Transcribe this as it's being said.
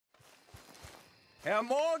Herr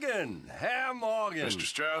Morgan! Herr Morgan! Mr.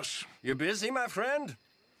 Strauss? You busy, my friend?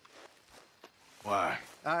 Why?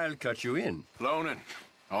 I'll cut you in. Loaning?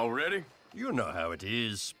 Already? You know how it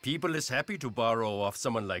is. People is happy to borrow off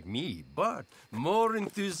someone like me, but more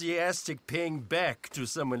enthusiastic paying back to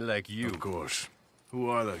someone like you. Of course. Who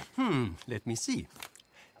are they? Let me see.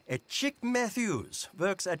 Chick Matthews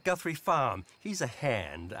works at Guthrie Farm. He's a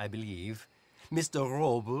hand, I believe. Mr.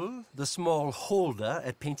 Roble, the small holder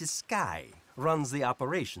at Painted Sky, runs the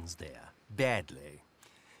operations there, badly.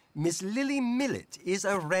 Miss Lily Millet is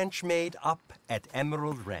a ranch maid up at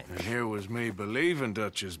Emerald Ranch. And here was me believing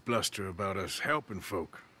Dutch's bluster about us helping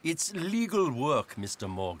folk. It's legal work, Mr.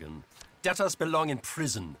 Morgan. Debtors belong in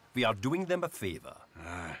prison. We are doing them a favor.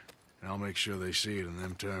 Aye, and I'll make sure they see it in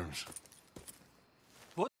them terms.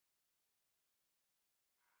 What?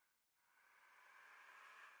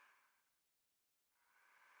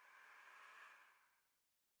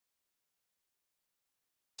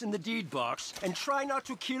 In the deed box and try not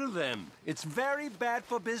to kill them. It's very bad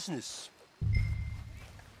for business.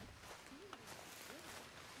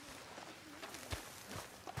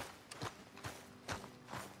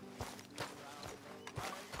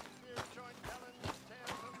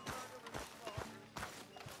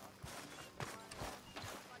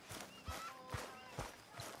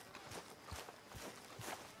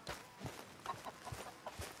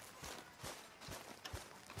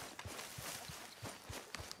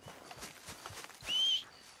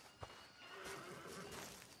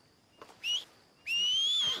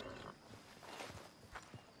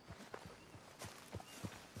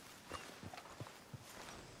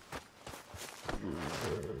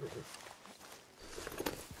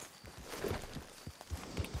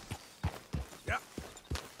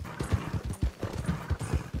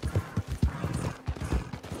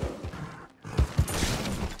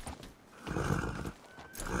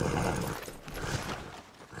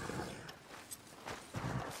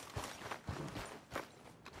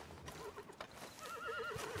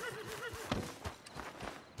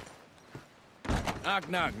 Knock,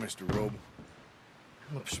 knock, Mr. Robe.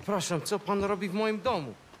 No przepraszam, co pan robi w moim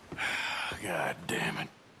domu? God damn it.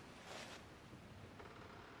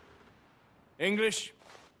 English?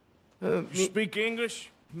 You speak English?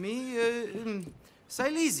 Me,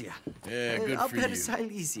 Silesia. Yeah, good for Upper you.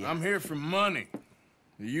 Silesia. I'm here for money.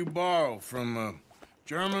 You borrow from a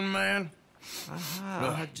German man?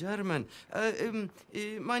 Aha, German.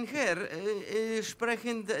 Mein Herr,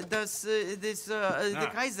 sprechen the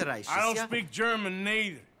Kaiserreich, I don't ja? speak German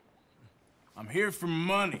neither. I'm here for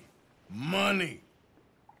money. Money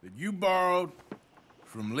that you borrowed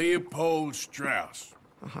from Leopold Strauss.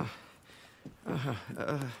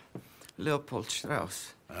 Leopold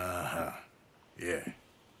Strauss. Uh-huh. Yeah.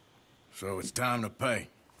 So it's time to pay.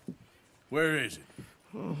 Where is it?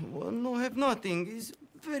 Oh, well, no, have nothing. It's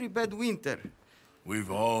very bad winter.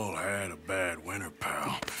 We've all had a bad winter,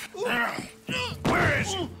 pal. Where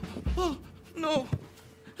is it? Oh, no.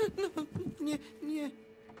 No, nie, nie.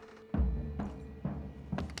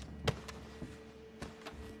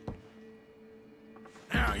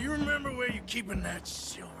 Now, you remember where you're keeping that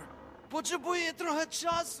silver? Potrzebuję trochę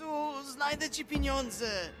czasu. Znajdę ci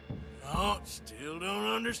pieniądze. No, still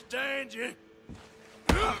don't understand you.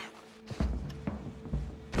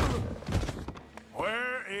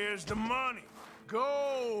 Where is the money?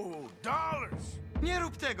 Gold, dollars. Nie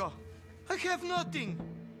rób tego. I have nothing.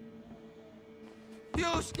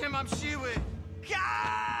 Już nie mam siły.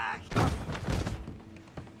 Jak?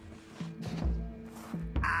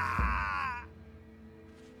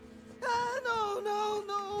 No, no,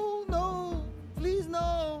 no, no. Please,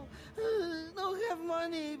 no. No have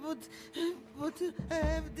money, but I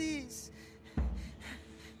have this.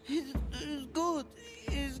 It's good.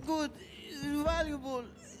 It's good. It's valuable.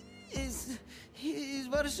 It's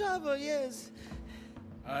Warszawa, yes.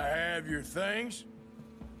 I have your things,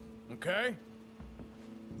 okay?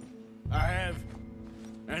 I have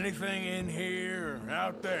anything in here or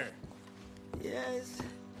out there. Yes.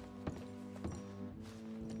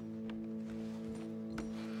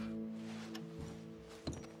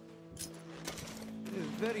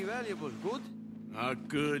 Very valuable. Good? Not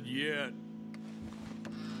good yet.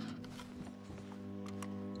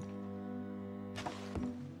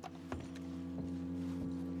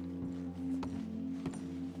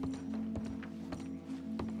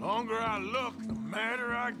 The longer I look, the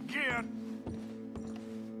madder I get.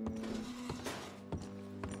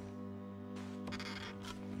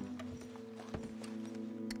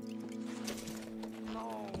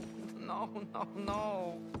 No, no, no,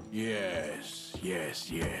 no. Yes,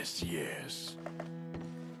 yes, yes, yes.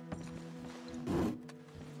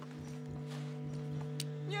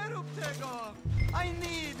 Nie rób rób tego!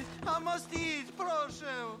 I must eat,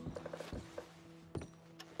 proszę!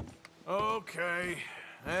 Okay,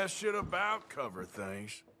 that should about cover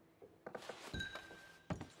things.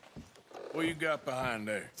 What you got behind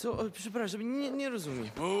there? Co? O, przepraszam, nie rozumiem.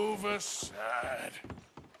 Move aside.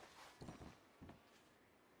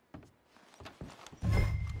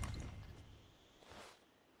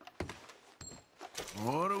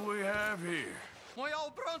 What do we have here? Moja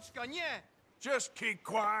obrączka, nie! Just keep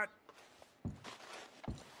quiet.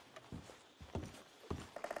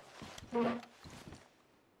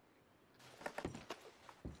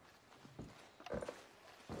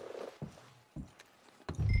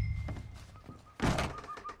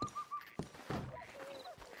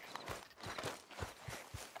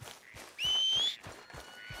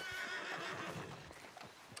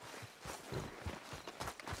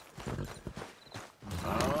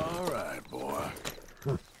 All right, boy.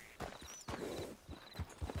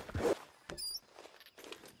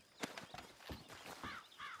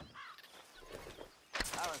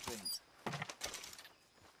 How are things?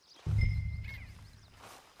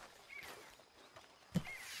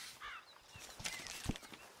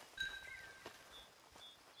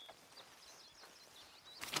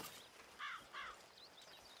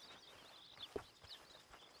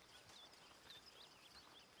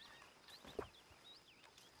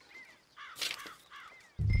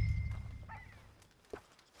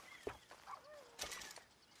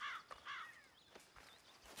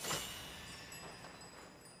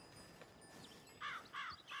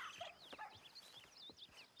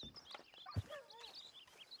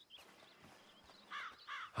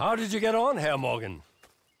 How did you get on, Herr Morgan?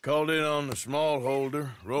 Called in on the small holder,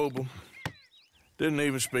 Roble. Didn't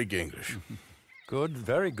even speak English. Good,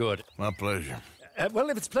 very good. My pleasure. Well,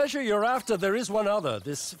 if it's pleasure you're after, there is one other.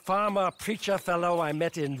 This farmer preacher fellow I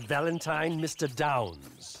met in Valentine, Mr.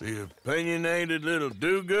 Downs. The opinionated little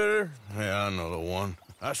do-gooder? Yeah, I know the one.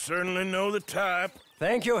 I certainly know the type.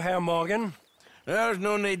 Thank you, Herr Morgan. There's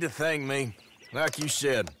no need to thank me. Like you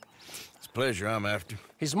said, it's pleasure I'm after.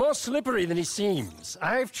 He's more slippery than he seems.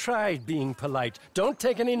 I've tried being polite. Don't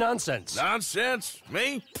take any nonsense. Nonsense?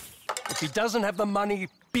 Me? If he doesn't have the money,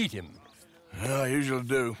 beat him. Yeah, I usually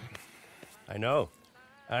do. I know.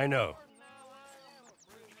 I know.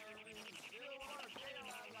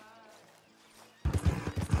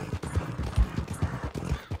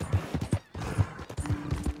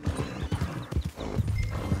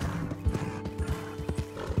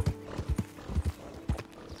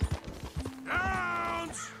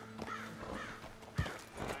 Downs!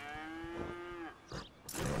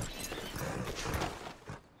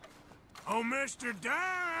 Oh, Mr.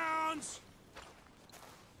 Downs!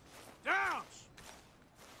 Downs!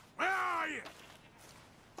 Where are you?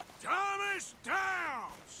 Thomas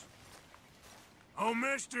Downs! Oh,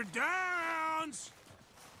 Mr. Downs!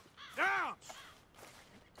 Downs!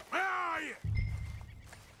 Where are you?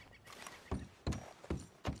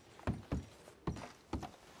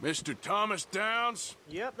 Mr. Thomas Downs?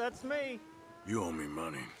 Yep, that's me. You owe me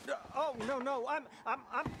money. Oh, no, I'm...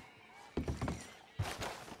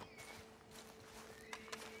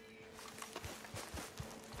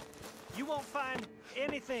 You won't find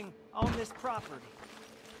anything on this property.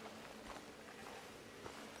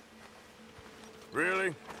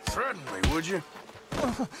 Really? Threaten me, would you?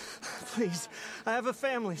 Please, I have a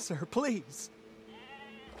family, sir, please.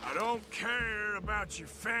 I don't care about your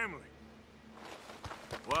family.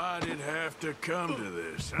 Why'd it have to come to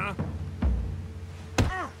this, huh?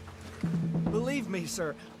 Believe me,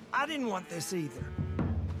 sir, I didn't want this either.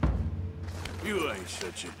 You ain't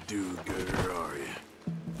such a do-gooder, are you?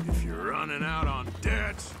 If you're running out on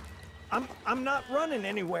debts... I'm not running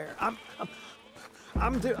anywhere.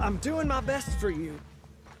 I'm doing my best for you.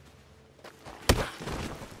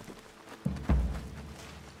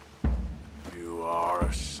 You are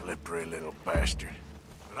a slippery little bastard.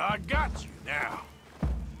 But I got you now.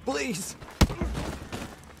 Please.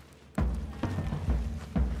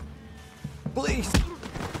 Please.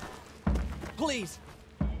 Please.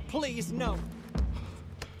 Please, no.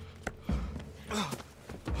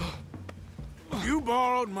 You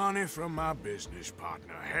borrowed money from my business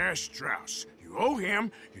partner, Herr Strauss. You owe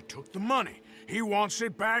him, you took the money. He wants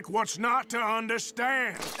it back, what's not to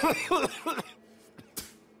understand?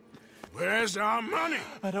 Where's our money?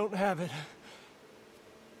 I don't have it.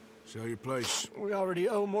 Sell your place. We already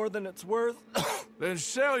owe more than it's worth. Then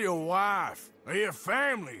sell your wife, or your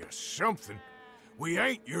family, or something. We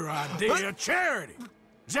ain't your idea of charity.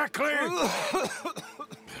 Is that clear?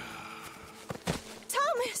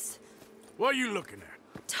 Thomas! What are you looking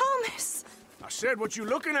at? Thomas! I said what you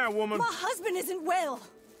looking at, woman. My husband isn't well.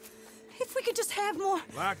 If we could just have more...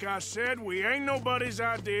 Like I said, we ain't nobody's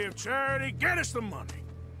idea of charity. Get us the money.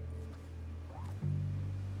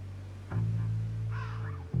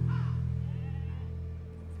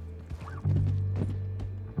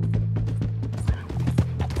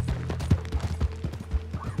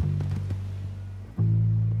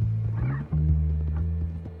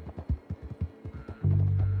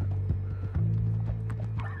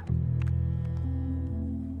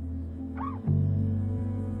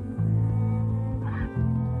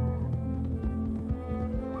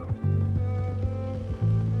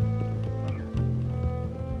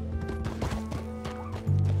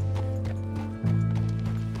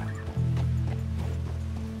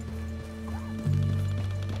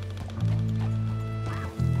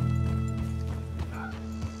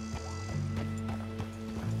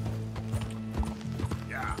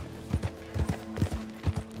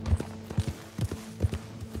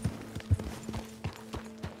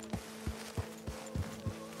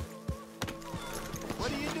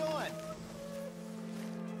 What are you doing?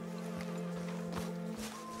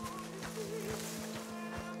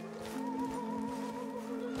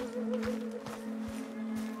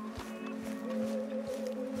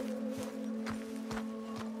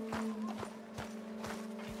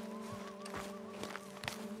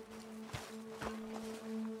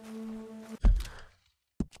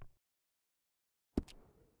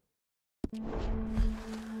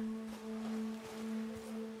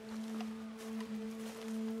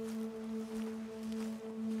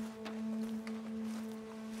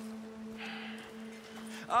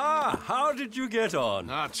 Ah, how did you get on?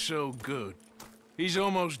 Not so good. He's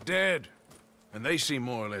almost dead. And they seem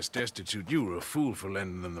more or less destitute. You were a fool for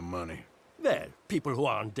lending them the money. Well, people who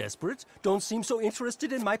aren't desperate don't seem so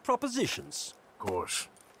interested in my propositions. Of course.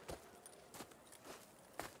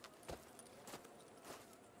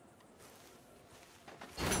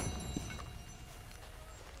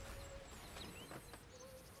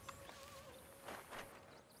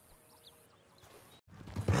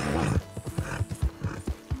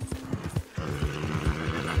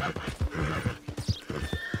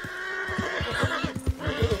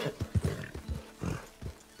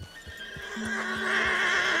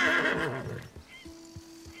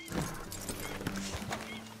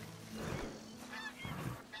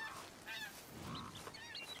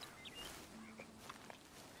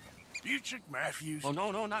 Chick Matthews? Oh,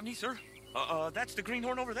 no, not me, sir. That's the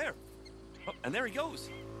greenhorn over there. Oh, and there he goes.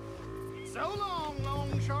 So long,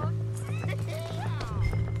 long shark.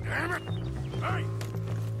 Damn it! Hey!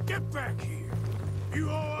 Get back here! You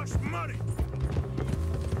owe us money!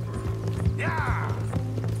 Yeah!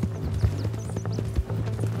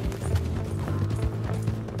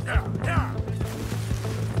 Yeah!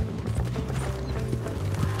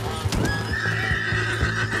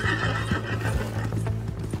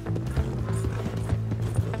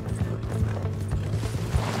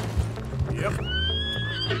 Yep.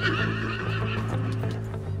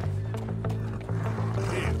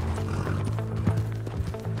 Here.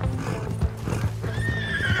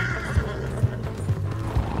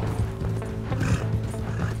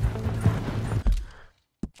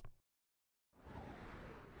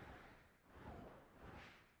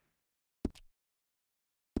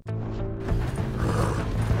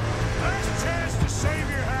 Last chance to save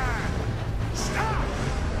your hide. Stop!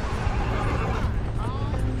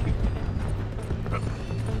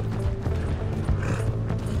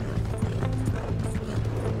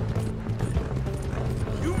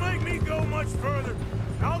 You make me go much further,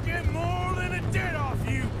 I'll get more than a debt off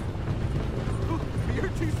you. You're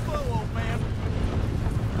too slow, old man.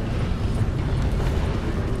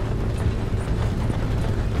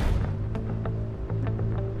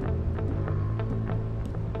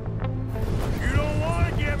 You don't want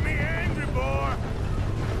to get me angry, boy.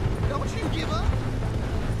 Don't you give up.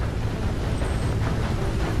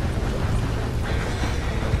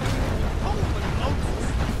 Holy Moses.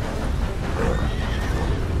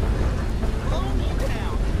 Slow me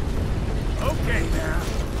down. Okay, now.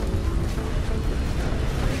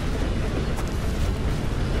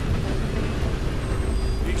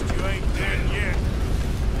 At least you ain't dead yet.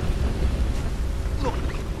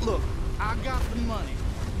 Look, I got the money,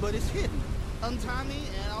 but it's hidden. Untie me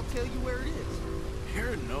and I'll tell you where it is.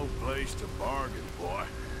 You're no place to bargain, boy.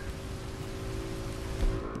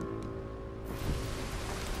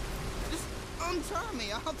 Just untie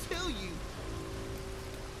me, I'll tell you.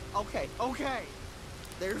 Okay.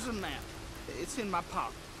 There's a map. It's in my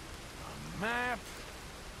pocket. A map?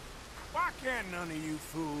 Why can't none of you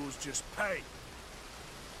fools just pay?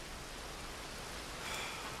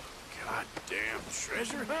 Goddamn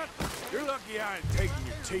treasure hunt? You're lucky I ain't taking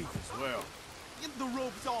your teeth as well. Get the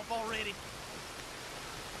ropes off already.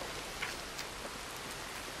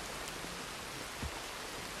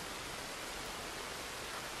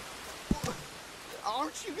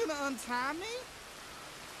 Aren't you gonna untie me?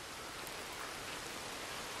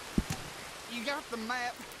 You got the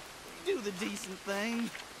map. Do the decent thing.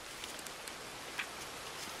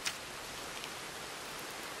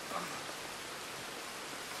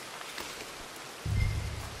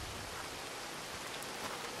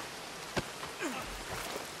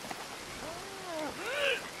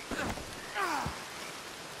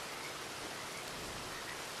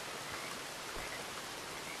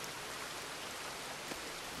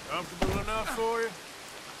 Comfortable enough for you?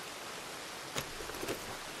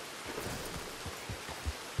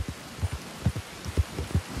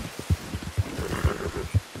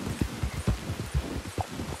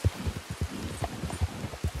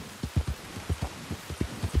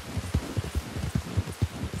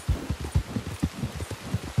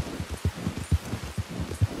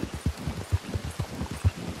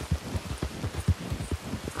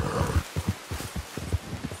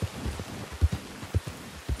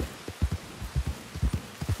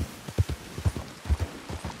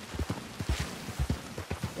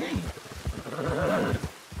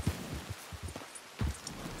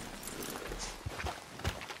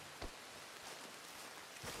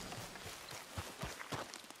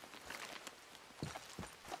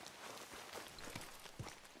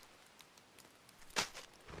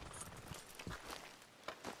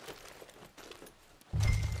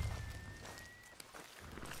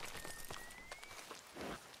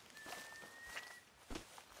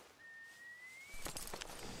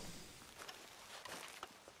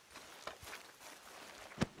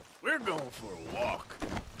 We're going for a walk.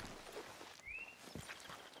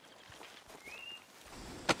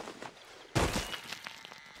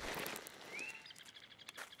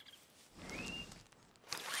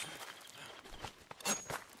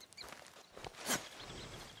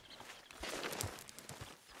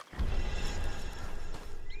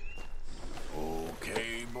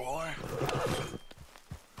 Okay, boy.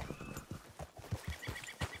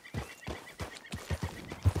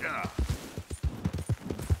 Yeah.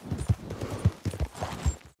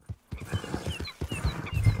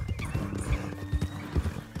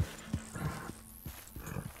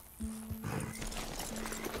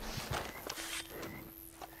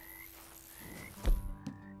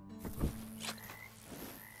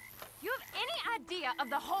 Of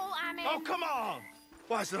the hole I'm in? Oh, come on!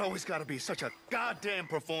 Why has it always got to be such a goddamn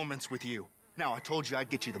performance with you? Now, I told you I'd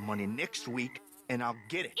get you the money next week, and I'll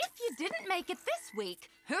get it. If you didn't make it this week,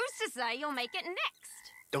 who's to say you'll make it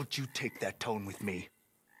next? Don't you take that tone with me.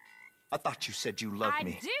 I thought you said you loved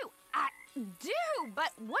me. I do, but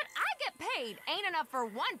what I get paid ain't enough for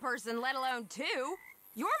one person, let alone two.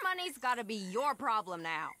 Your money's gotta be your problem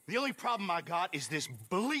now. The only problem I got is this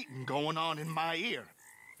bleating going on in my ear.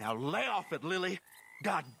 Now lay off it, Lily.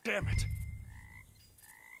 God damn it.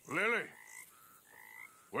 Lily,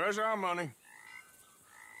 where's our money?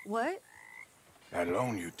 What? That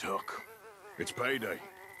loan you took. It's payday.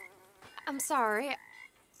 I'm sorry.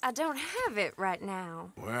 I don't have it right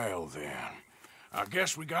now. Well, then, I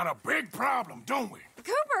guess we got a big problem, don't we?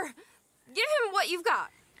 Cooper, give him what you've got.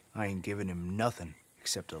 I ain't giving him nothing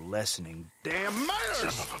except a lessening damn manners! Son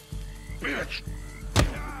of a bitch!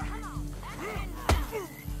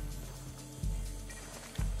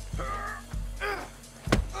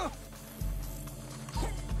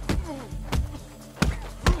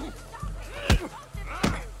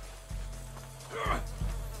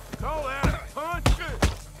 Call that a punch?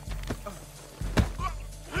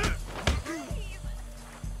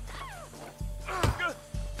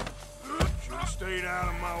 Should've stayed out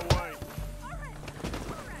of my way. All right.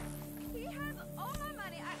 He has all my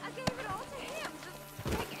money. I gave it all to him.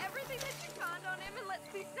 Just take everything that you conned on him and let's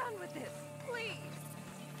be done with this. Please.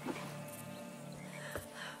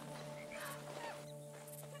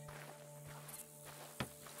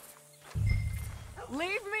 Leave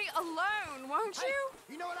me alone, won't you?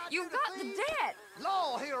 You know what I You've got the debt.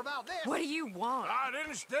 Law here about this. What do you want? I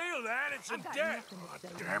didn't steal that. It's a got debt. nothing to Oh,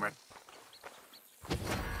 say. damn it. Can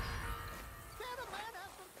a man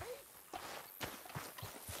have some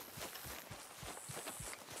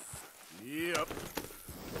peace? Yep.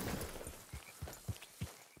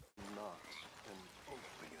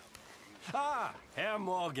 Ah, Herr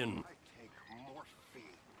Morgan.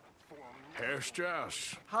 Herr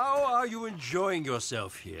Strauss. How are you enjoying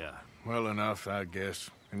yourself here? Well enough, I guess.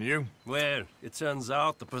 And you? Well, it turns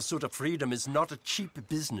out the pursuit of freedom is not a cheap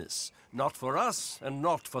business. Not for us, and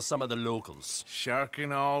not for some of the locals.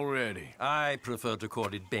 Sharking already. I prefer to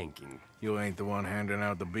call it banking. You ain't the one handing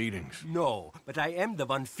out the beatings. No, but I am the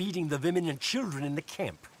one feeding the women and children in the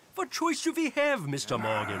camp. What choice do we have, Mr.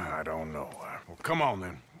 Morgan? I don't know. Well, come on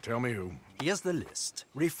then. Tell me who. Here's the list.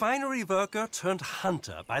 Refinery worker turned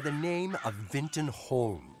hunter by the name of Vinton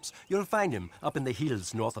Holmes. You'll find him up in the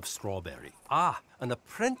hills north of Strawberry. Ah, an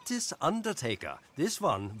apprentice undertaker. This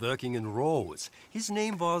one working in Rose. His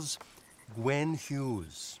name was Gwen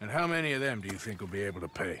Hughes. And how many of them do you think will be able to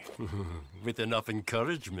pay? With enough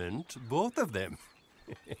encouragement, both of them.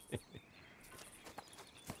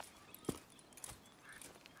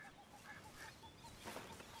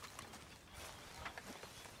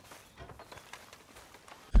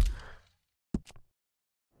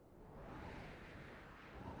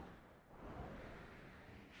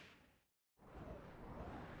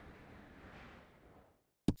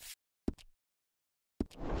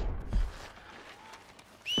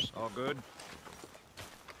 All good?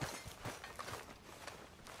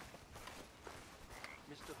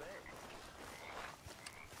 Mr. Bear.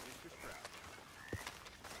 Mr. Strauss.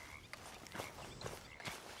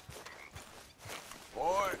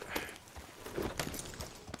 Boy.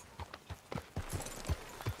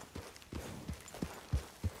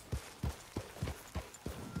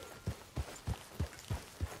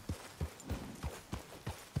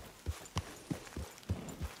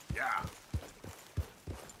 Yeah.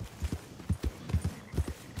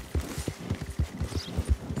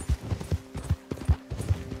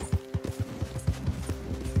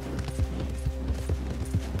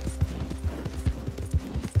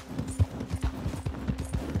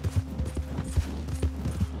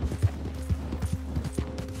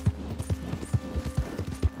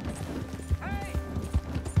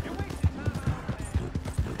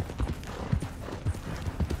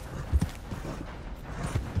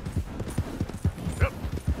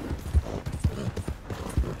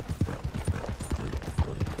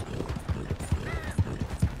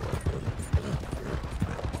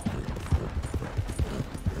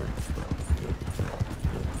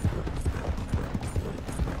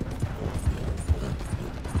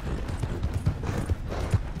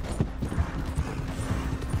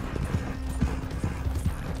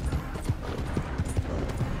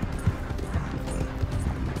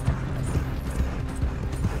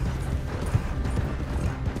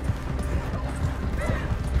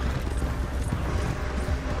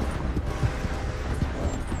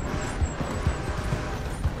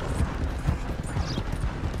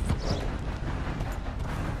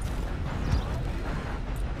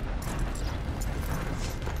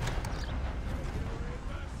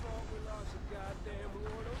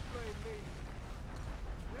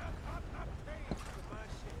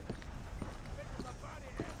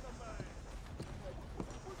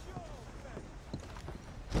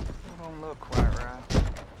 Don't look quite right.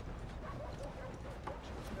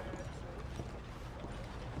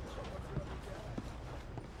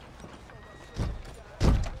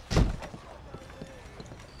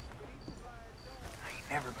 I ain't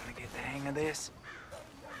never gonna get the hang of this.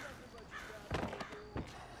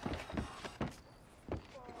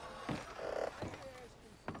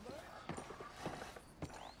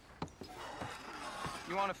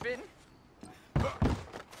 You want a fitting?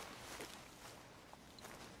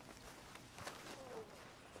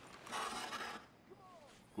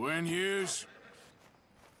 Gwen Hughes?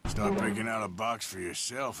 Start picking out a box for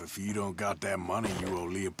yourself if you don't got that money you owe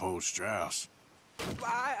Leopold Strauss.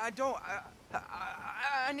 I don't.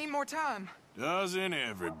 I need more time. Doesn't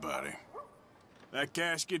everybody? That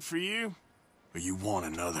casket for you? Or you want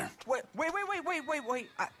another? Wait.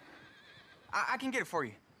 I can get it for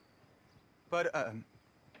you. But,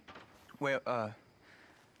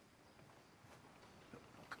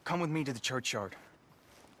 come with me to the churchyard.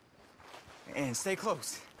 And stay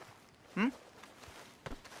close. Hmm?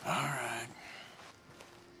 All right.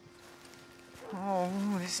 Oh,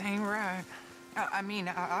 this ain't right. I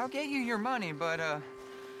mean, I'll get you your money, but,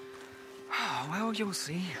 well, you'll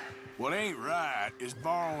see. What ain't right is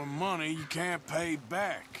borrowing money you can't pay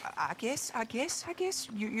back. I guess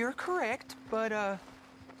you're correct, but,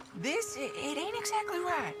 this, it ain't exactly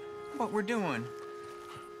right, what we're doing.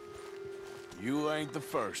 You ain't the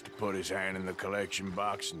first to put his hand in the collection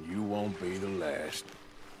box, and you won't be the last.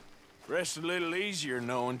 Rests a little easier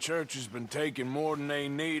knowing church has been taking more than they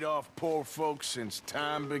need off poor folks since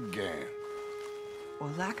time began. Well,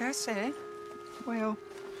 like I said, well,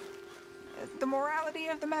 the morality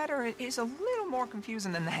of the matter is a little more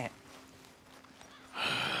confusing than that.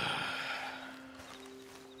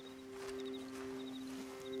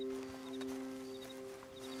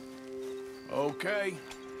 Okay.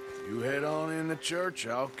 You head on in the church,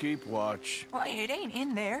 I'll keep watch. Well, it ain't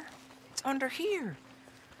in there. It's under here.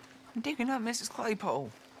 I'm digging up Mrs. Claypole.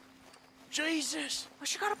 Jesus! Well,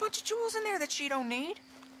 she got a bunch of jewels in there that she don't need.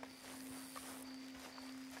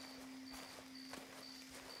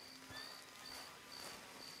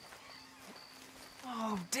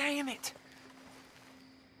 Oh, damn it.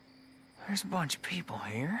 There's a bunch of people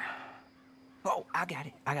here. Oh, I got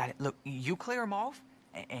it. Look, you clear them off,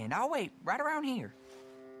 and I'll wait right around here.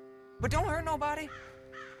 But don't hurt nobody.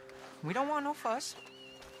 We don't want no fuss.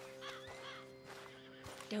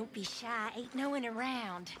 Don't be shy, ain't no one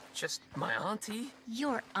around. Just my auntie?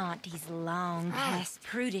 Your auntie's long past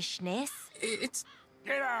prudishness. It's...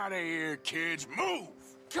 Get out of here, kids! Move!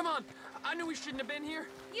 Come on! I knew we shouldn't have been here.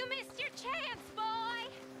 You missed your chance, boy!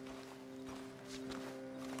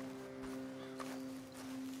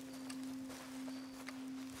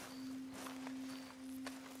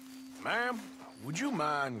 Ma'am, would you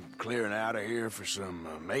mind clearing out of here for some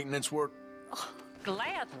maintenance work? Oh,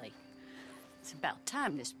 gladly. It's about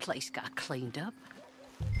time this place got cleaned up.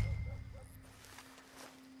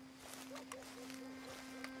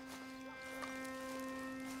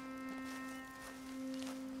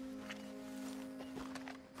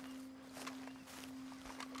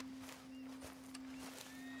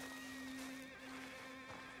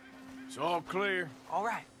 It's all clear. All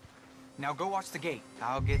right. Now go watch the gate.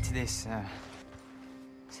 I'll get to this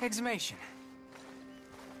exhumation.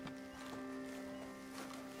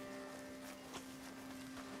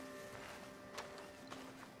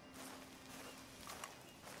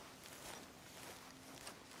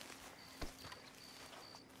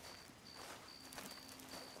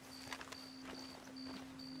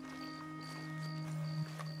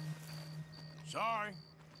 Sorry.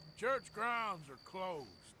 Church grounds are closed.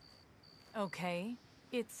 Okay.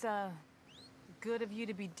 It's, good of you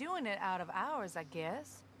to be doing it out of hours, I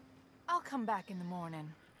guess. I'll come back in the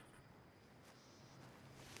morning.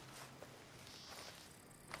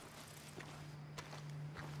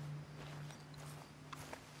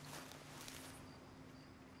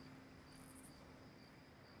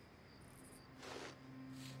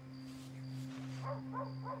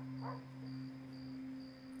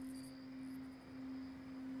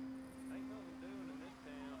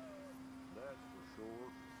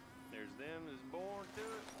 There's them that's born to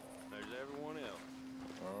it, there's everyone else.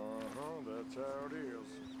 Uh-huh, that's how it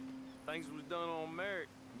is. Things was done on merit,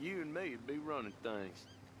 you and me'd be running things.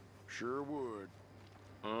 Sure would.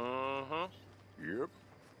 Uh-huh. Yep.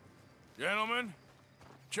 Gentlemen,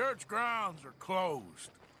 church grounds are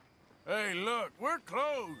closed. Hey, look, we're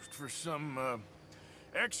closed for some,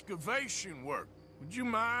 excavation work. Would you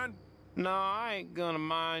mind? No, I ain't gonna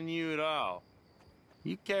mind you at all.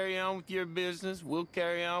 You carry on with your business, we'll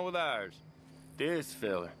carry on with ours. This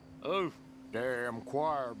fella, oh, Damn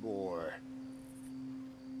choir boy.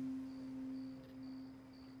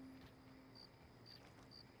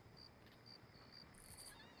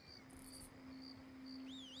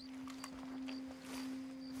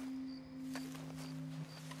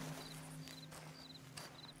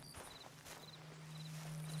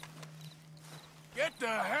 Get the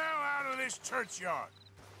hell out of this churchyard.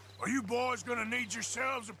 Are you boys gonna need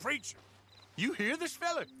yourselves a preacher? you hear this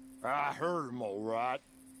fella? I heard him all right.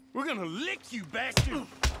 We're gonna lick you, bastard!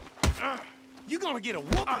 You gonna get a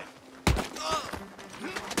whooping!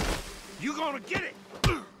 You gonna get it!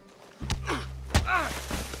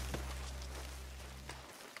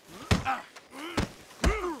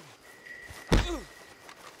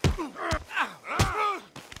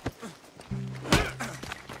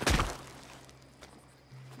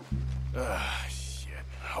 Shit.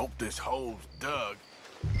 Hope this hole's dug.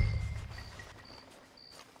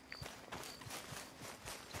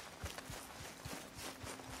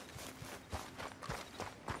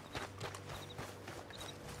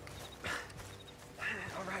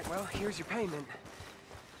 Well, here's your payment.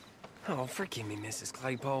 Oh, forgive me, Mrs.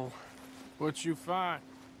 Claypole. What you find?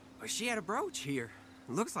 Well, she had a brooch here.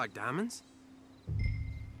 Looks like diamonds.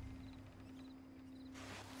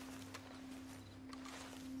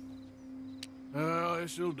 Well,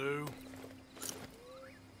 this'll do.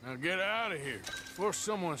 Now get out of here before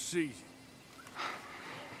someone sees you.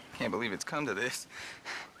 Can't believe it's come to this.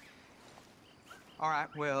 All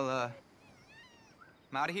right, well,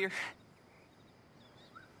 I'm out of here.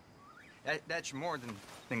 That's more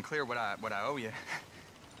than clear what I owe you.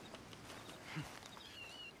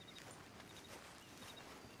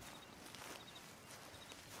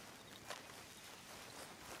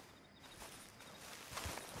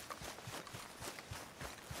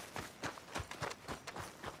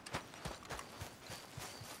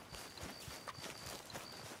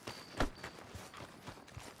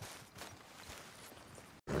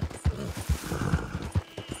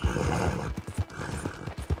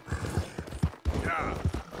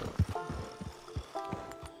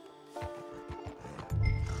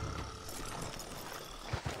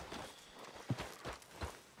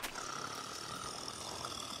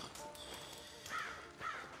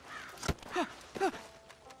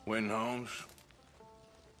 When, Holmes?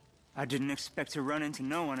 I didn't expect to run into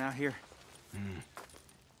no one out here.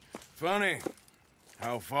 Funny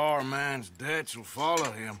how far a man's debts will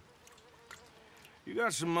follow him. You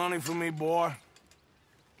got some money for me, boy?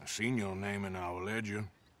 I seen your name in our ledger.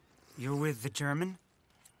 You're with the German?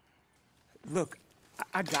 Look,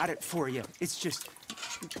 I got it for you. It's just,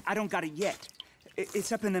 I don't got it yet.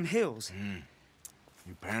 It's up in them hills.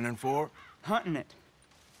 You panning for it? Hunting it.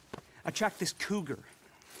 I tracked this cougar.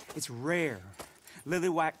 It's rare. Lily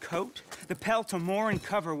white coat, the pelt to more and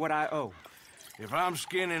cover what I owe. If I'm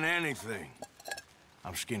skinning anything,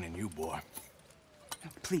 I'm skinning you, boy.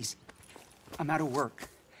 Please, I'm out of work.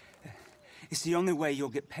 It's the only way you'll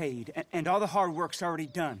get paid, and all the hard work's already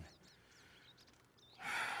done.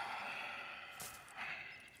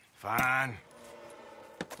 Fine.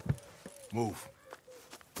 Move.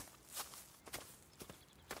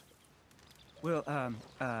 We'll,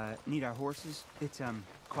 need our horses. It's,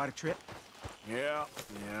 quite a trip. Yeah.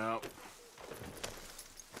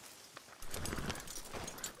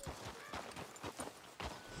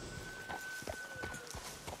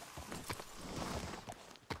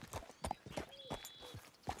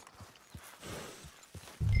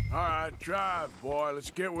 All right, drive, boy. Let's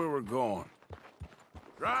get where we're going.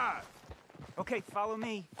 Drive! Okay, follow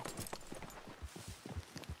me.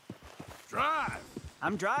 Drive!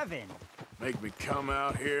 I'm driving. Make me come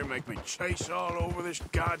out here, make me chase all over this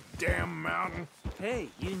goddamn mountain. Hey,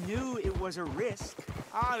 you knew it was a risk.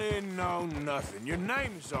 I didn't know nothing. Your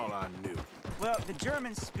name's all I knew. Well, the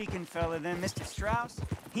German-speaking fella then, Mr. Strauss,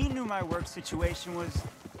 he knew my work situation was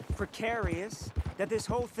precarious, that this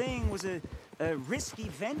whole thing was a risky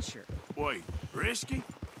venture. Wait, risky?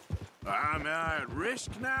 Am I at risk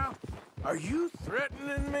now? Are you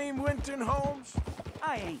threatening me, Winton Holmes?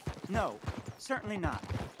 I ain't. No, certainly not.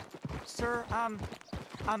 Sir,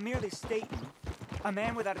 I'm merely stating, a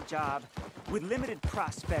man without a job, with limited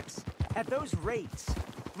prospects, at those rates,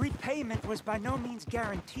 repayment was by no means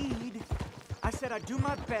guaranteed. I said I'd do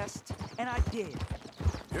my best, and I did.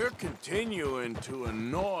 You're continuing to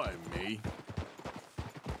annoy me.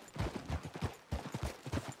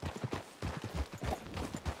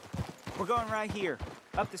 We're going right here,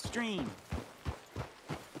 up the stream.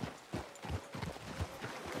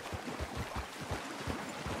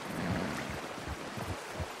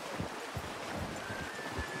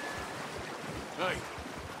 Hey,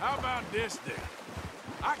 how about this then?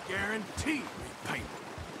 I guarantee repayment.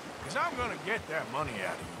 Because I'm gonna get that money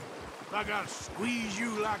out of you. I gotta squeeze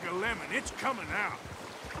you like a lemon. It's coming out.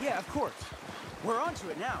 Yeah, of course. We're onto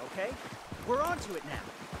it now, okay? We're onto it now.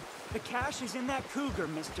 The cash is in that cougar,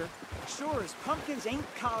 mister. Sure as pumpkins ain't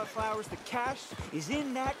cauliflowers, the cash is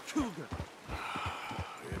in that cougar.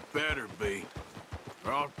 It better be,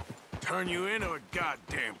 or I'll turn you into a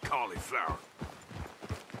goddamn cauliflower.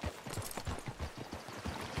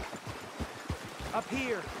 Up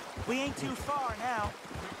here, we ain't too far now.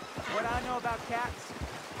 What I know about cats,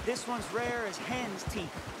 this one's rare as hen's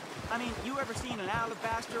teeth. I mean, you ever seen an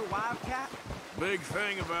alabaster wildcat? Big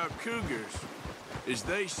thing about cougars is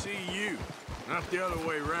they see you, not the other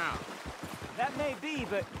way around. That may be,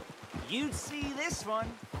 but you'd see this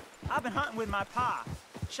one. I've been hunting with my pa.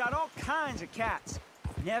 Shot all kinds of cats.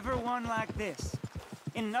 Never one like this.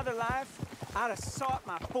 In another life, I'd have sought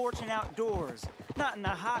my fortune outdoors, not in the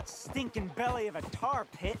hot, stinking belly of a tar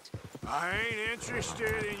pit. I ain't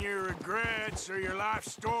interested in your regrets or your life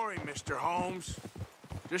story, Mr. Holmes.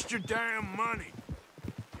 Just your damn money.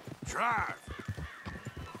 Drive.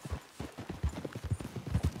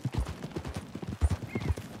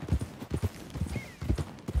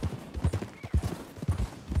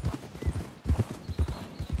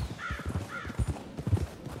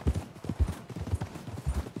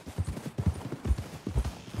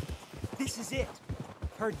 This is it.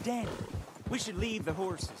 Her den. We should leave the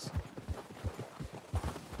horses.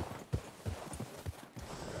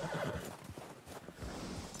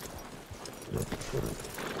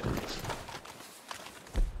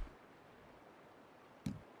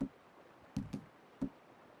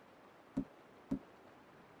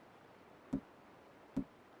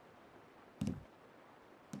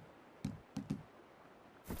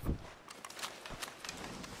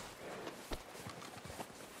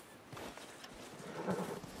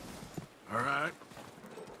 All right.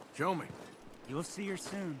 Show me. You'll see her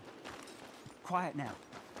soon. Quiet now.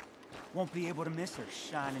 Won't be able to miss her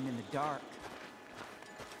shining in the dark.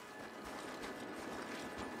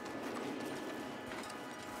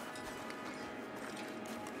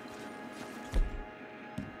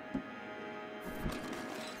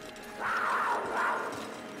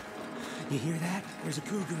 You hear that? There's a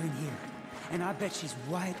cougar in here. And I bet she's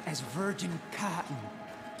white as virgin cotton.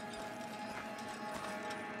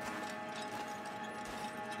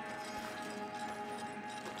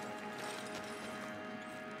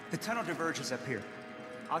 The tunnel diverges up here.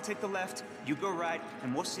 I'll take the left, you go right,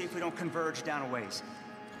 and we'll see if we don't converge down a ways.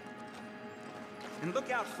 And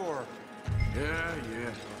look out for her. Yeah.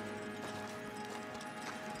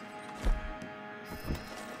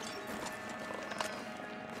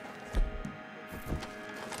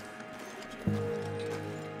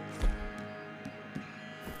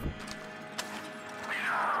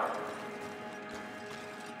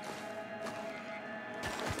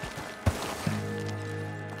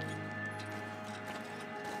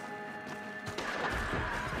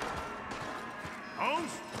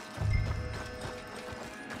 Holmes?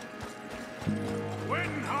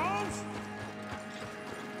 Quentin Holmes?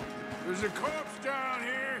 There's a corpse down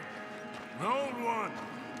here. An old one.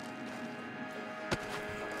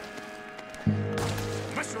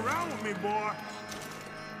 Mess around with me, boy.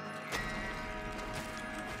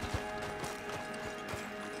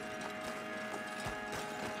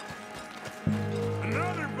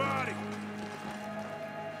 Another body.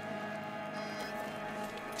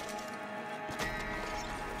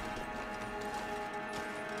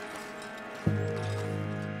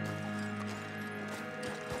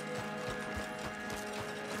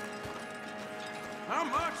 How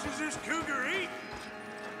much does this cougar eat?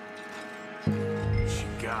 She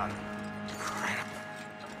got him. Crap.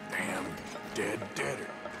 Damn deader.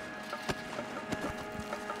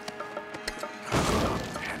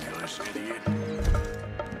 Penniless idiot.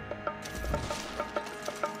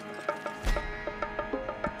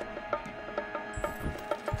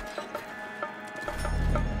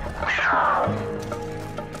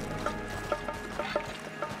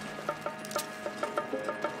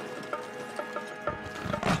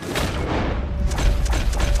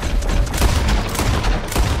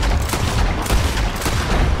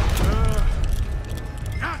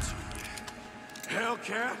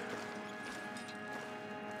 Hellcat?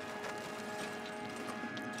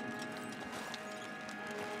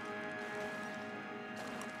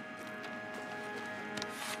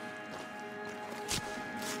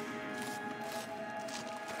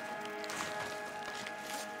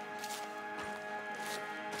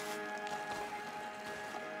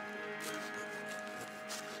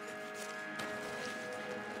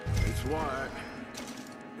 It's white.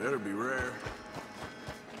 Better be rare.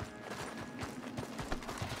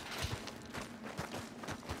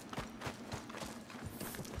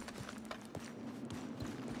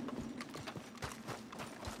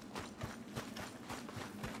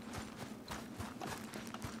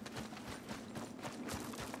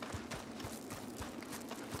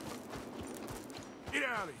 Get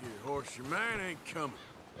out of here, horse. Your man ain't coming.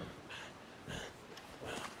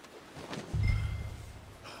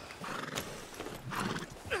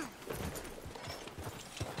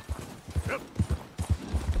 Yep.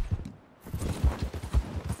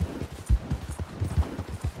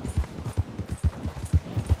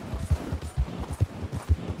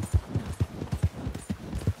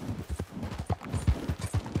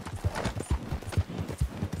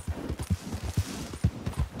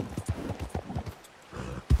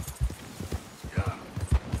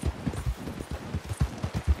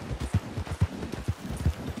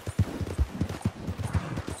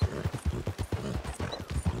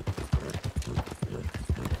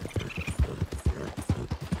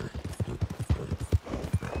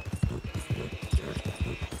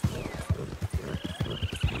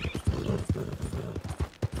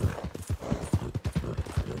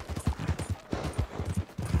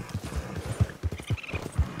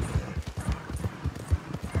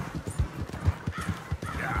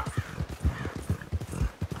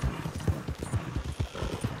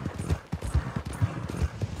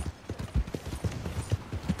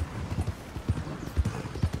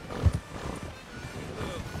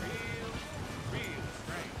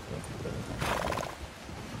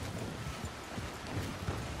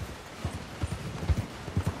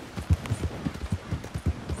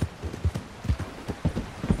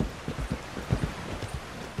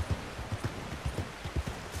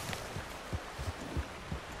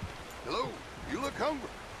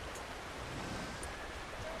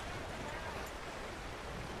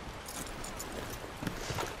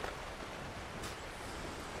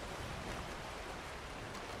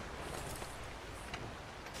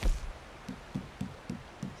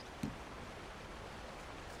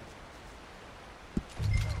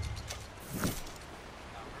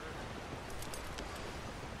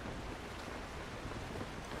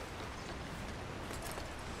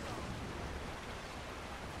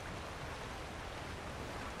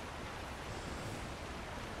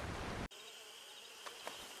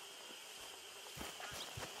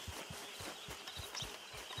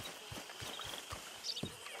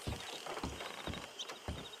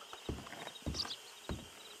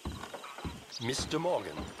 Mr.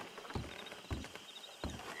 Morgan.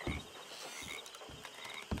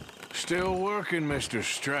 Still working, Mr.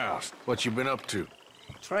 Strauss. What you been up to?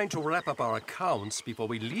 Trying to wrap up our accounts before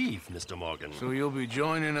we leave, Mr. Morgan. So you'll be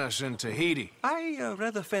joining us in Tahiti? I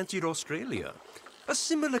rather fancied Australia. A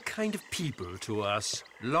similar kind of people to us.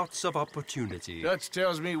 Lots of opportunity. Dutch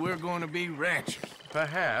tells me we're going to be ranchers.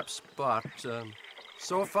 Perhaps, but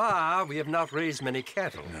so far we have not raised many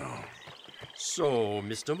cattle. No. So,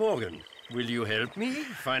 Mr. Morgan, will you help me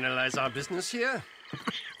finalize our business here?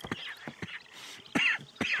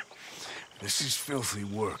 This is filthy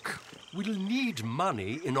work. We'll need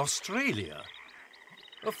money in Australia.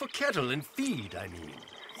 For cattle and feed, I mean.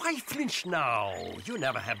 Why flinch now? You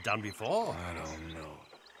never have done before. I don't know.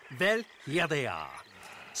 Well, here they are.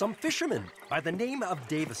 Some fishermen by the name of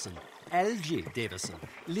Davison, L.J. Davison,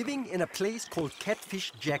 living in a place called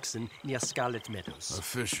Catfish Jackson near Scarlet Meadows. A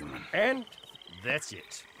fisherman. And that's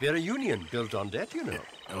it. We're a union built on that, you know.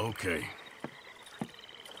 Okay.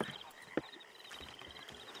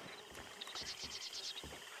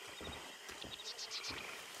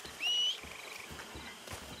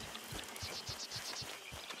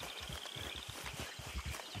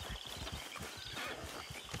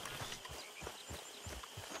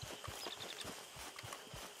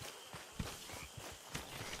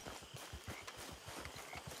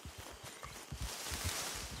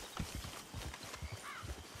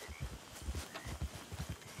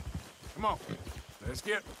 Come on, let's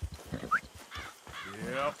get.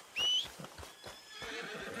 Yep.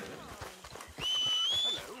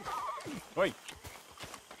 Hello. Wait.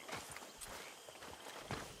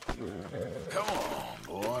 Come on,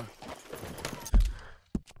 boy.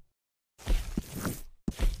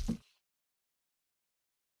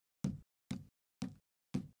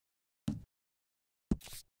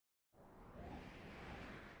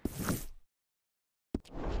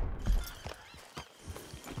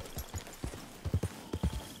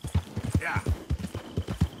 Yeah.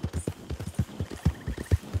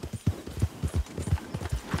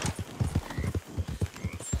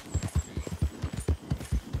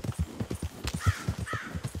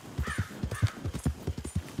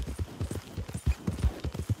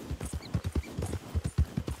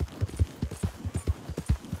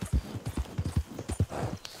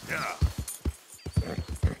 Yeah.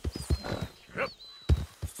 Yep.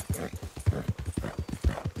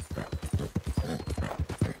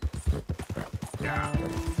 Yeah.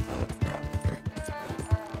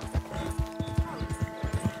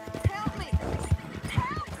 Help me!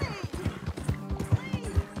 Help me!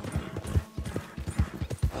 Please!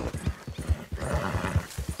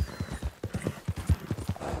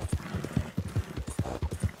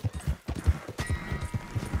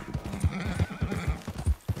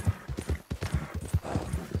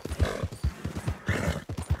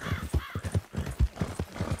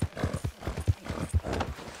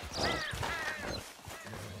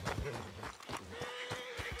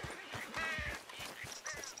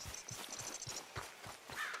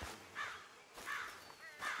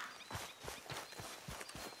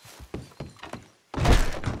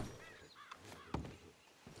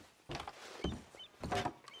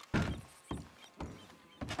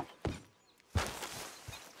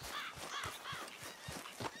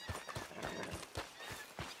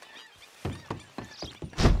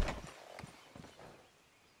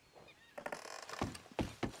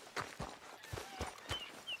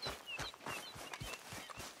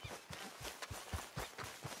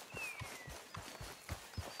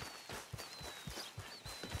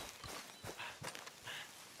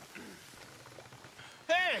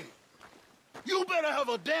 Hey! You better have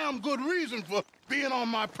a damn good reason for being on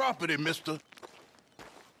my property, mister.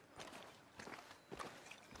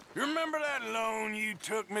 You remember that loan you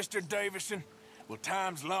took, Mr. Davison? Well,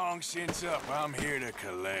 time's long since up. I'm here to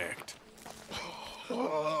collect.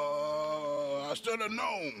 I should have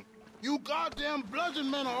known. You goddamn bludgeon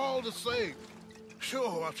men are all the same.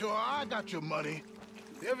 Sure, I got your money.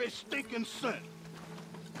 Every stinking cent.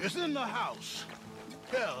 It's in the house.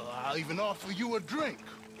 Hell, I'll even offer you a drink.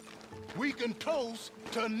 We can toast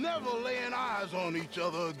to never laying eyes on each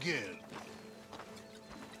other again.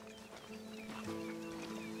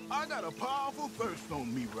 I got a powerful thirst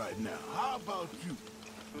on me right now. How about you?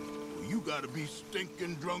 Well, you gotta be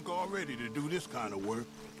stinking drunk already to do this kind of work.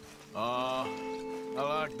 I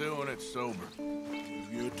like doing it sober.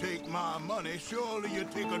 If you take my money, surely you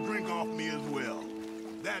take a drink off me as well.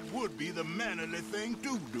 That would be the mannerly thing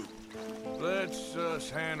to do. Let's us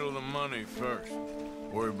handle the money first.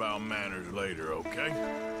 Worry about manners later, okay?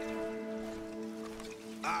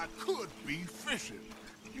 I could be fishing.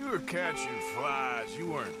 You were catching flies. You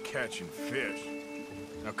weren't catching fish.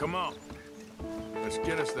 Now, come on. Let's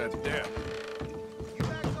get us that debt. You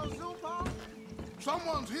back so soon, Paul?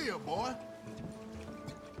 Someone's here, boy.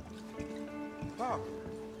 Paul,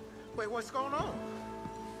 wait, what's going on?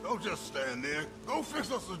 Don't just stand there. Go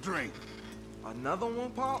fix us a drink. Another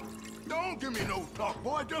one, Paul? Don't give me no talk,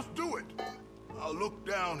 boy. Just do it. I'll look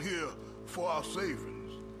down here for our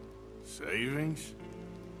savings. Savings?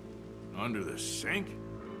 Under the sink?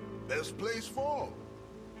 Best place for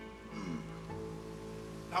 'em.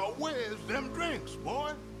 Now, where's them drinks,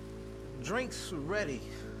 boy? Drinks ready.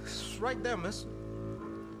 It's right there, miss.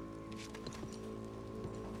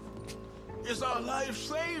 It's our life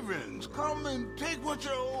savings. Come and take what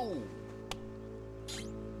you owe.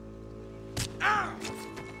 Ah!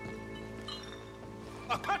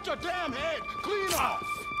 Now cut your damn head clean off.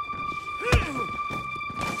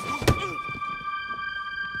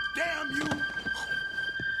 Damn you.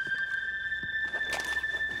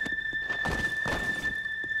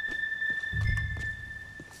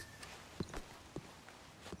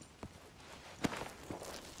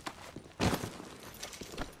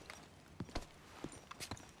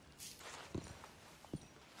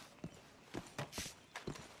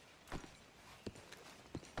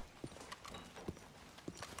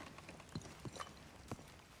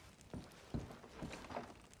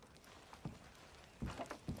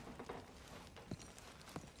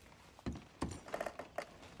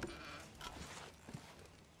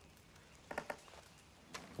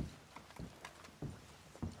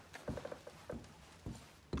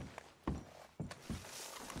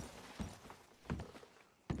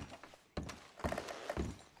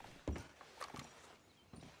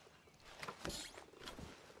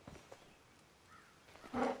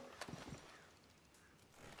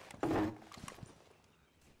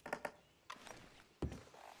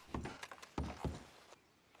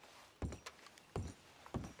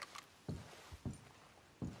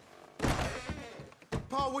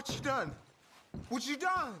 Paul, what you done? What you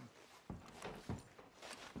done?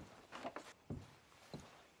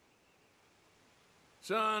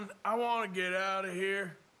 Son, I want to get out of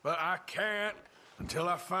here, but I can't until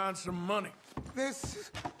I find some money.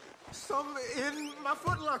 There's some in my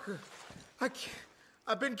footlocker.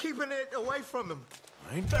 I've been keeping it away from him.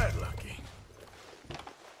 Ain't that lucky?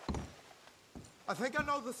 I think I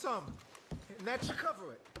know the sum, and that should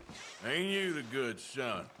cover it. Ain't you the good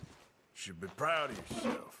son? Should be proud of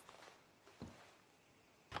yourself.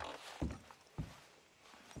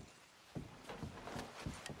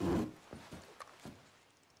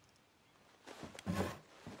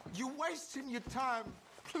 You're wasting your time,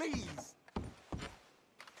 please.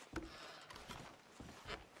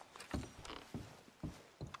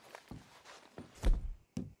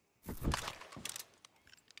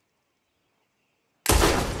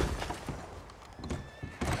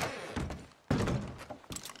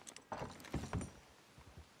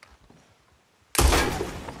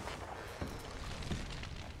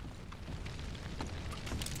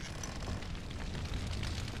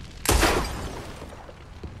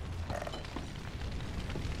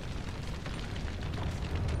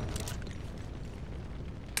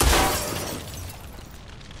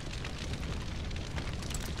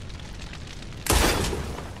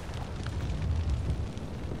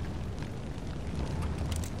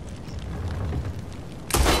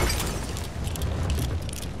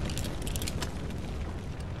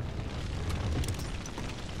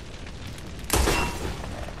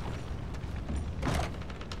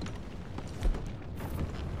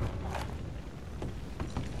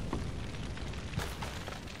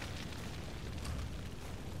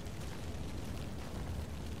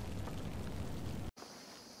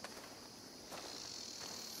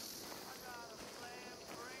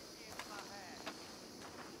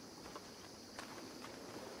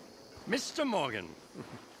 Mr. Morgan.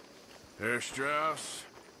 Herr Strauss.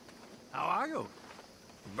 How are you?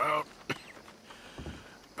 About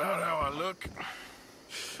how I look.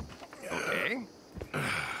 Okay.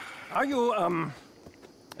 Are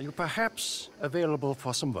you perhaps available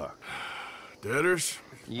for some work? Debtors?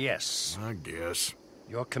 Yes. I guess.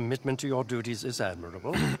 Your commitment to your duties is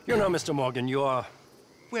admirable. You know, Mr. Morgan, you are...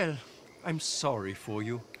 Well, I'm sorry for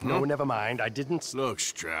you. No, never mind. I didn't... Look,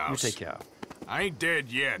 Strauss. You take care. I ain't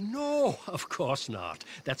dead yet. No, of course not.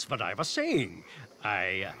 That's what I was saying.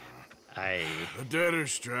 The debtor,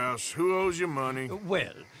 Strauss. Who owes you money?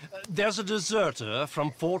 Well, there's a deserter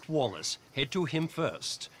from Fort Wallace. Head to him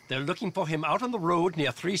first. They're looking for him out on the road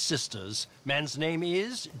near Three Sisters. Man's name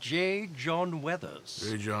is J. John Weathers.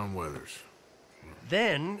 J. John Weathers.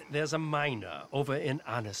 Then there's a miner over in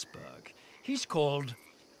Annisburg. He's called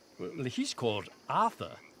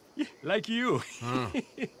Arthur. Like you. Huh.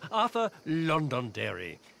 Arthur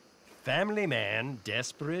Londonderry. Family man,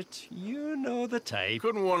 desperate, you know the type.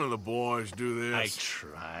 Couldn't one of the boys do this? I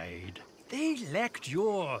tried. They lacked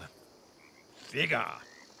your vigor.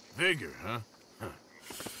 Vigor, huh?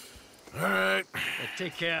 All right.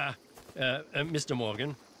 Take care, Mr.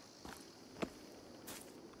 Morgan.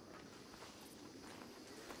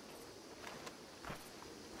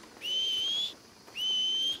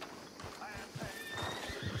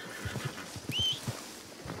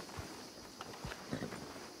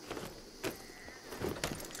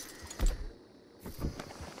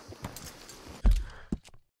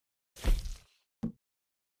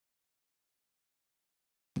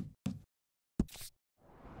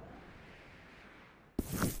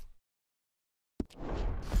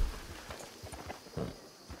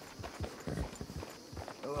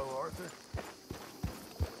 Hello, Arthur.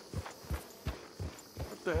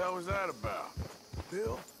 What the hell was that about?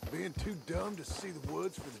 Bill, being too dumb to see the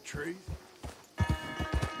woods for the trees?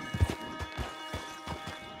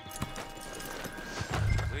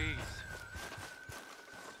 Please.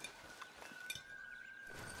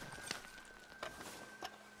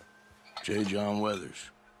 J. John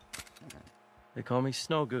Weathers. They call me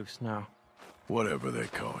Snow Goose now. Whatever they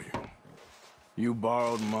call you. You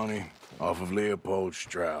borrowed money off of Leopold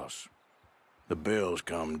Strauss. The bill's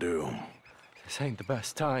come due. This ain't the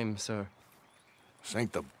best time, sir. This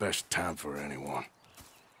ain't the best time for anyone.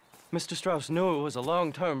 Mr. Strauss knew it was a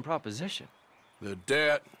long-term proposition. The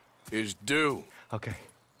debt is due. Okay.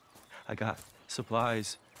 I got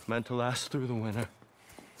supplies meant to last through the winter.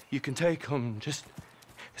 You can take them. Just,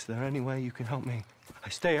 is there any way you can help me? I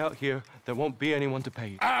stay out here, there won't be anyone to pay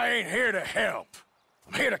you. I ain't here to help.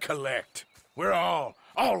 I'm here to collect. We're all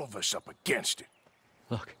of us up against it.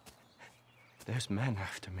 Look, there's men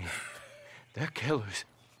after me. They're killers.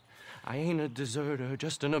 I ain't a deserter,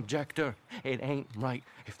 just an objector. It ain't right.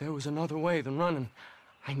 If there was another way than running,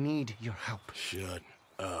 I need your help. Shut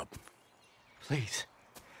up. Please.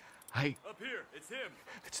 Up here, it's him.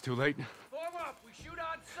 It's too late. Form up, we shoot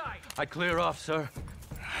on sight. I clear off, sir.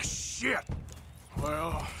 Shit.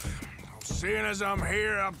 Well, seeing as I'm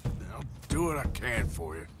here, I'll do what I can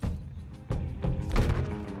for you.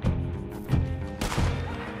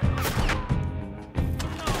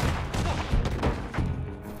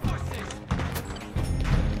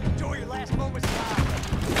 Enjoy your last moments alive.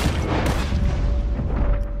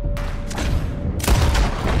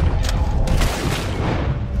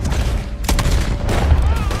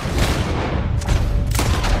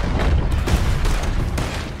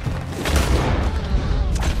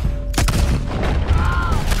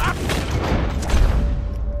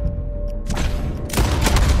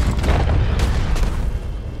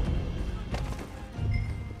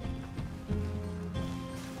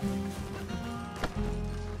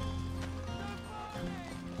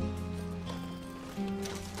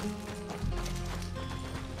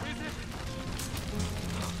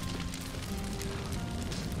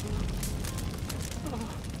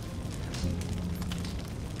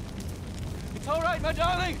 It's all right, my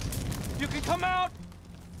darling. You can come out.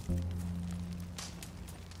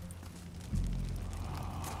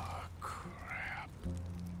 Oh, crap.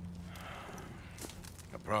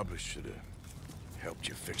 I probably should have helped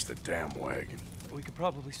you fix the damn wagon. We could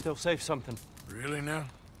probably still save something. Really now?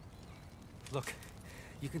 Look,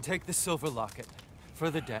 you can take the silver locket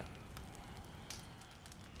for the debt.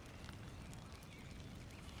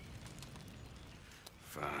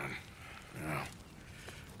 Fine. Now,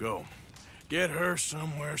 go. Get her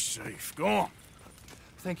somewhere safe. Go on.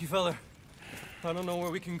 Thank you, fella. I don't know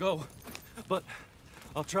where we can go, but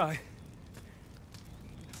I'll try.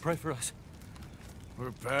 Pray for us.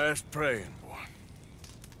 We're past praying, boy.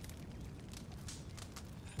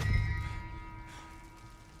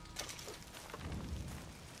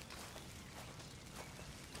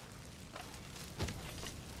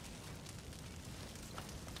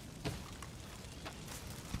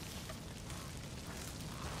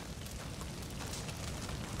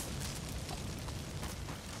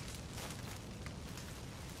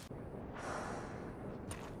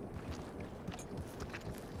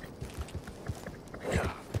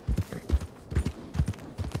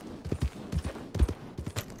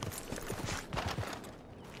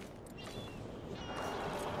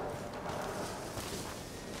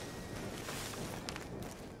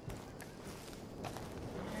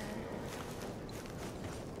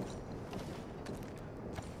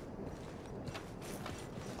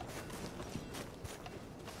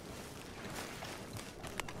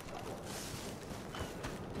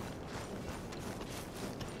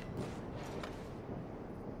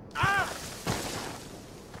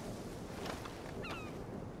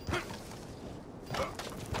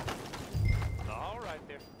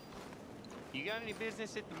 got any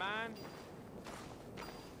business at the mine?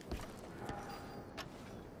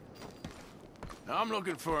 I'm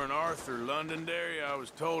looking for an Arthur Londonderry. I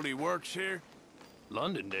was told he works here.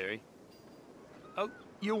 Londonderry? Oh,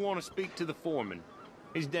 you'll want to speak to the foreman.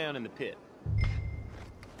 He's down in the pit.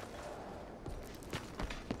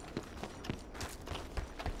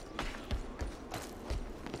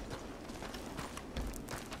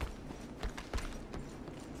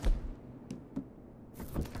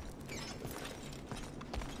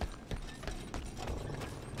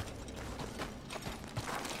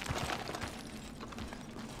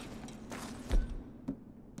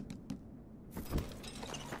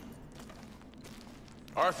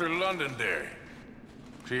 Arthur Londonderry.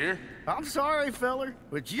 Is he here? I'm sorry, feller,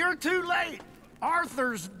 but you're too late.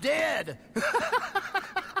 Arthur's dead.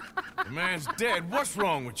 The man's dead. What's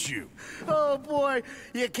wrong with you? Oh, boy,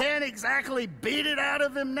 you can't exactly beat it out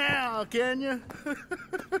of him now, can you?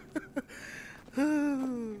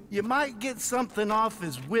 You might get something off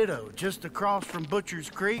his widow just across from Butcher's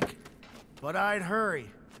Creek, but I'd hurry.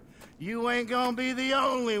 You ain't gonna be the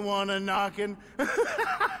only one a-knocking.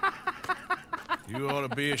 You ought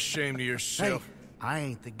to be ashamed of yourself. Hey, I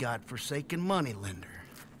ain't the godforsaken moneylender.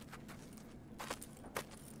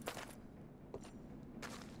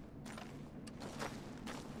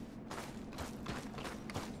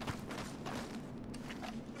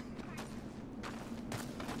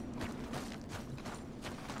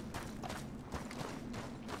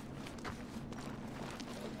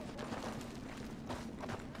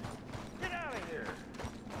 Get out of here!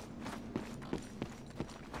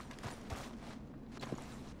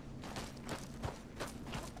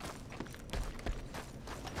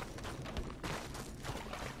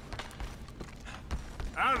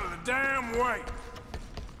 Out of the damn way!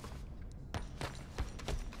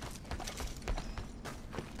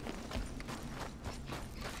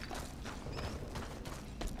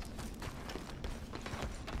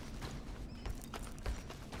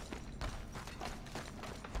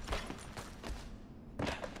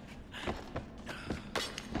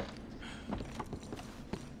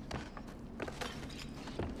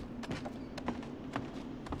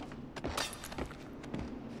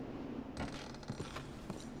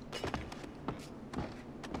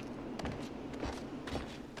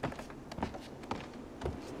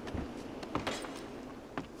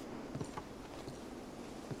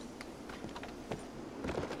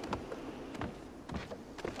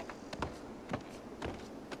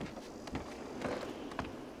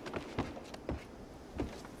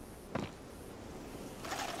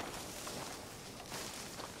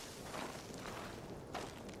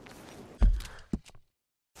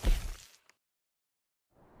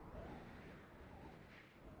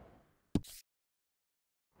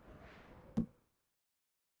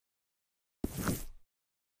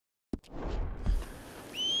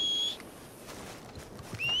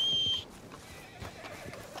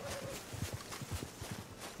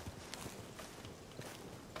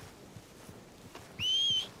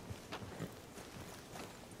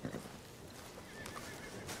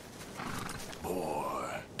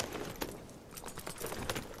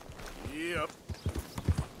 Yep.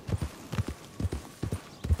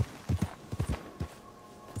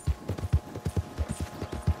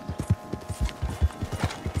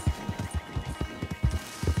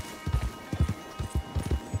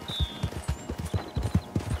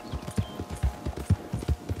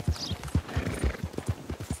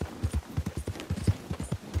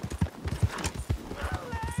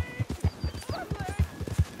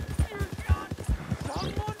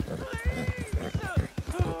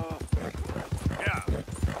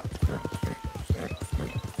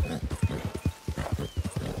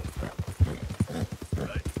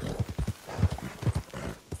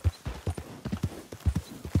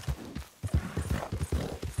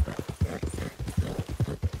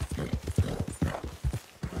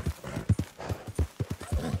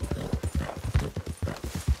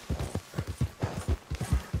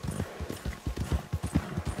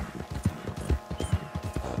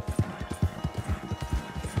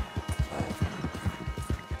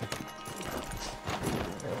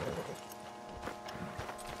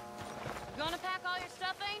 Gonna pack all your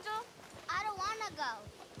stuff, Angel? I don't wanna go.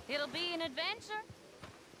 It'll be an adventure.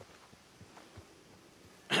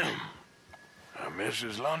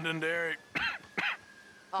 Mrs. Londonderry?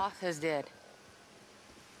 Arthur's dead.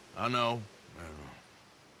 I know.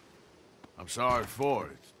 I'm sorry for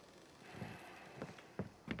it.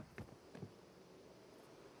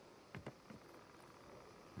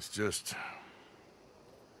 It's just...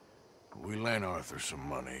 we lent Arthur some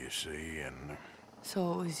money, you see, and...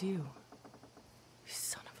 So it was you. You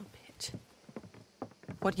son of a bitch.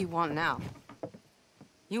 What do you want now?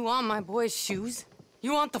 You want my boy's shoes?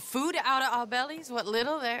 You want the food out of our bellies, what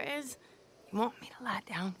little there is? You want me to lie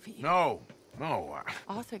down for you? No, no.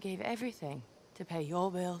 Arthur gave everything to pay your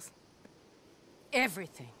bills.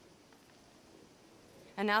 Everything.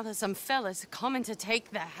 And now there's some fellas coming to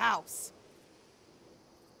take the house.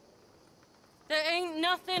 There ain't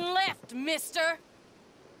nothing left, mister.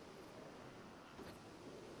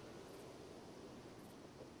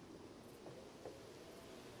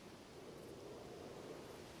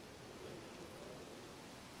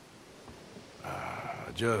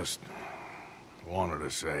 I just wanted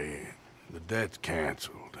to say the debt's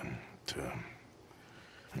canceled and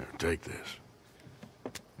here, take this.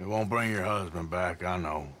 It won't bring your husband back, I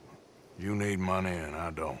know. You need money and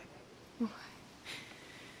I don't.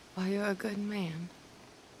 Well, you're a good man.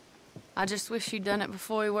 I just wish you'd done it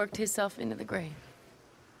before he worked himself into the grave.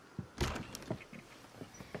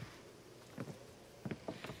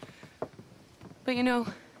 But you know,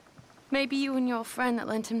 maybe you and your friend that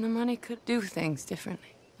lent him the money could do things differently.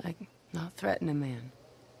 Like, not threaten a man.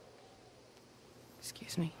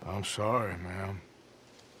 Excuse me. I'm sorry, ma'am.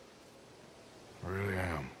 I really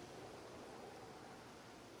am.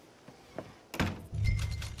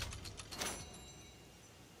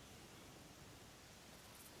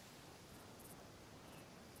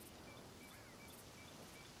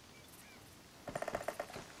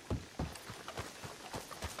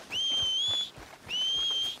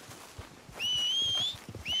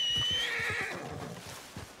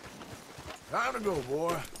 Time to go,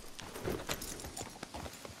 boy.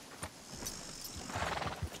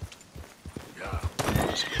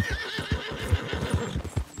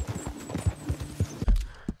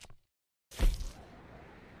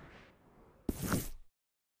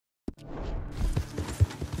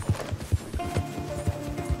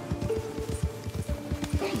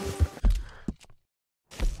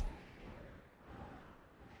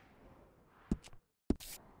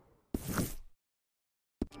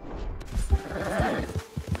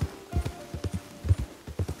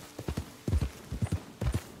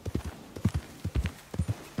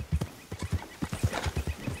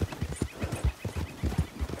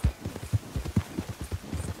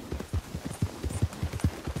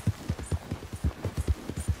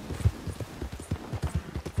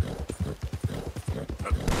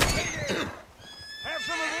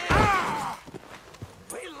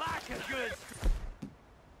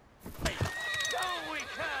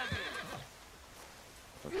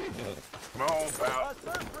 Come on, pal.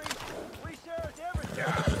 We share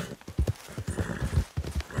everything.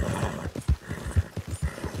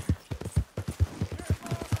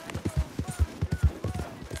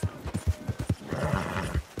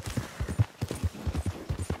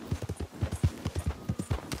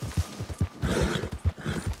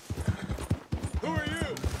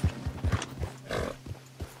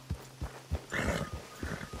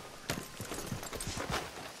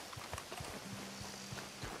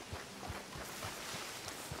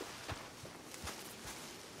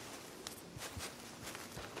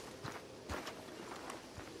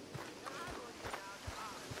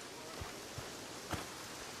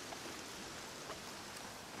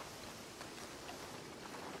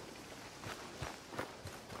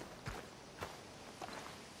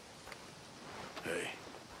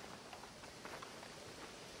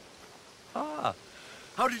 Ah,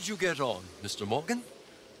 how did you get on, Mr. Morgan?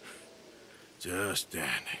 Just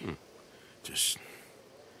dandy. Just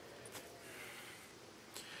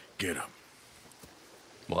get up.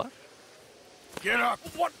 What? Get up!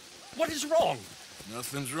 What is wrong?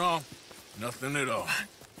 Nothing's wrong. Nothing at all.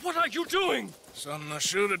 What are you doing? Something I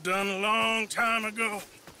should have done a long time ago.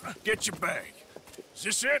 Get your bag. Is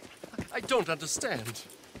this it? I don't understand.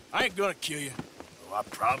 I ain't gonna kill you, though I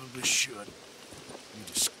probably should.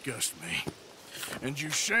 You disgust me. And you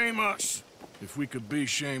shame us. If we could be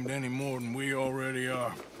shamed any more than we already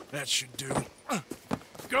are, that should do.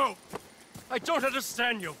 Go! I don't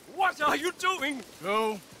understand you. What are you doing?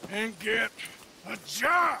 Go and get a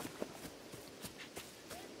job!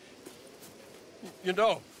 You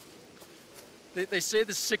know, they say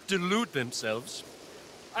the sick delude themselves.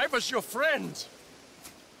 I was your friend.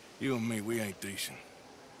 You and me, we ain't decent.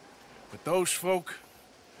 But those folk,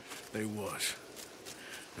 they was.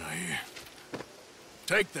 Now here,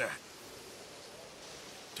 take that.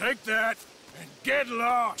 Take that and get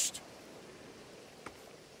lost.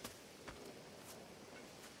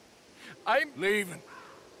 I'm leaving.